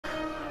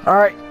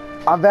Alright,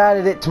 I've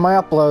added it to my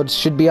uploads.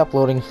 Should be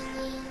uploading.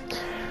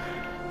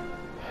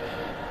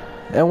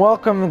 And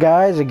welcome,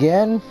 guys,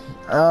 again.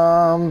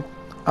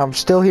 I'm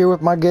still here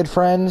with my good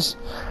friends.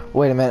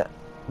 Wait a minute.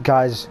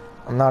 Guys,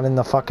 I'm not in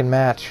the fucking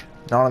match.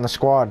 Not in the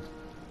squad.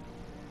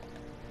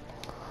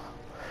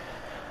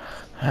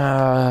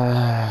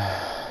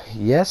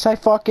 Yes, I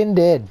fucking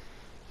did.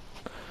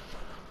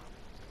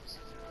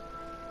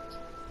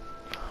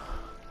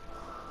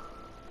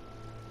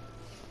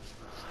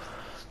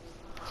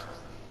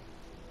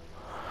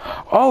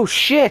 Oh,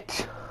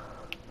 shit!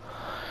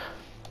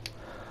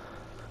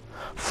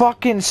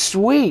 Fucking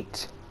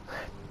sweet!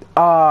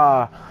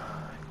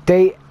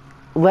 They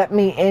let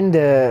me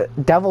into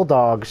Devil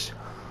Dogs.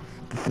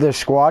 The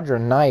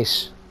squadron,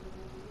 nice.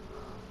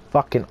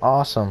 Fucking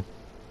awesome.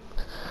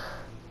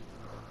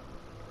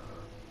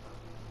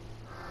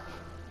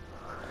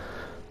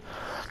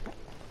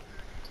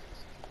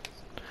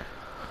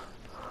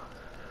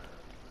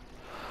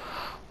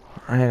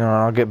 Hang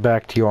on, I'll get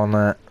back to you on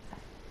that.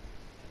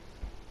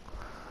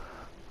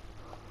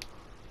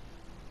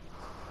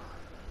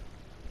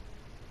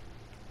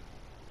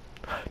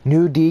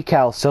 New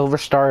decal, silver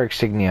star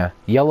insignia,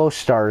 yellow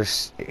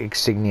stars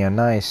insignia,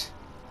 nice.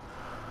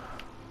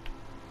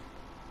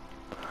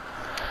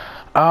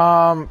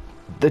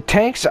 The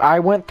tanks I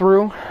went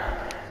through,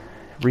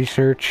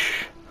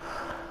 research.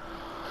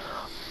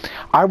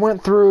 I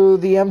went through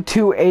the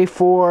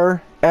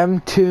M2A4,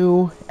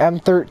 M2,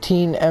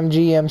 M13,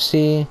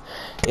 MGMC,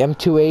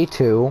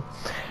 M2A2,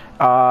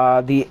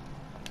 the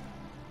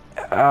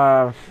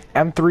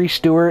M3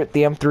 Stewart,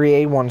 the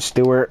M3A1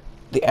 Stewart,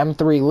 the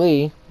M3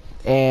 Lee,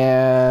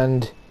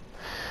 and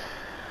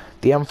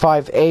the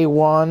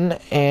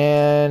M5A1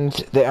 and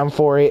the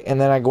M4A,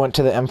 and then I went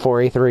to the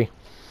M4A3.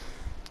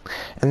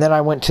 And then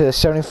I went to the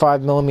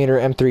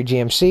 75mm M3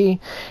 GMC,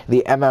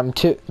 the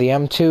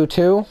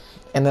M2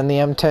 and then the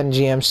M10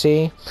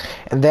 GMC,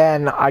 and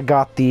then I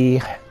got the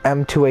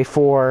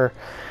M2A4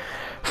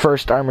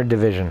 1st Armored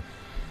Division.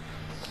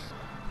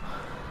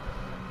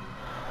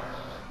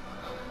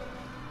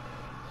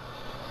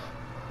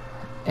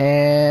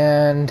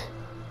 And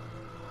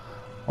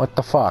what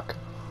the fuck?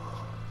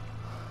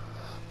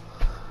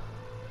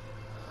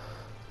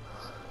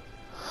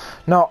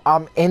 No,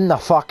 I'm in the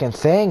fucking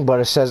thing, but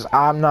it says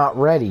I'm not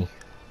ready.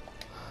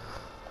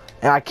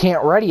 And I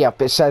can't ready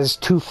up. It says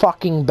to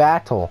fucking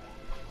battle.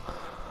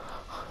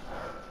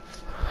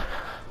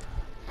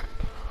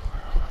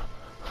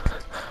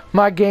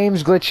 My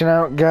game's glitching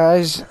out,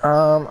 guys.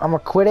 I'm gonna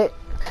quit it.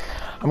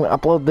 I'm gonna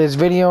upload this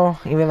video,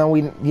 even though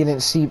you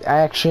didn't see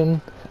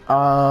action.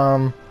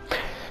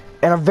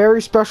 And a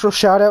very special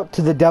shout out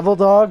to the Devil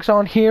Dogs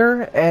on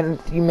here, and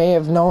you may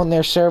have known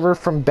their server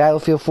from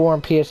Battlefield 4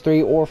 and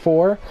PS3 or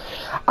 4.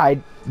 I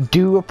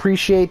do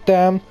appreciate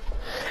them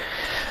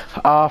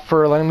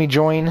for letting me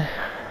join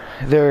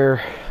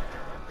their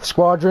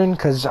squadron,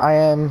 because I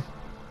am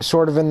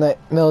sort of in the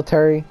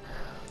military.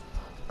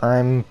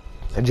 I'm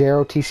a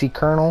JROTC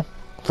colonel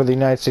for the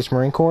United States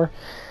Marine Corps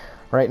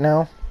right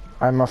now.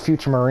 I'm a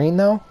future Marine,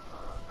 though.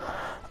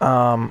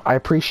 I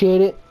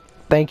appreciate it.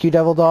 Thank you,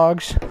 Devil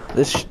Dogs.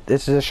 This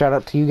is a shout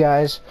out to you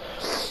guys.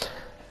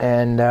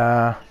 And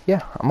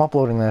yeah, I'm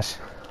uploading this.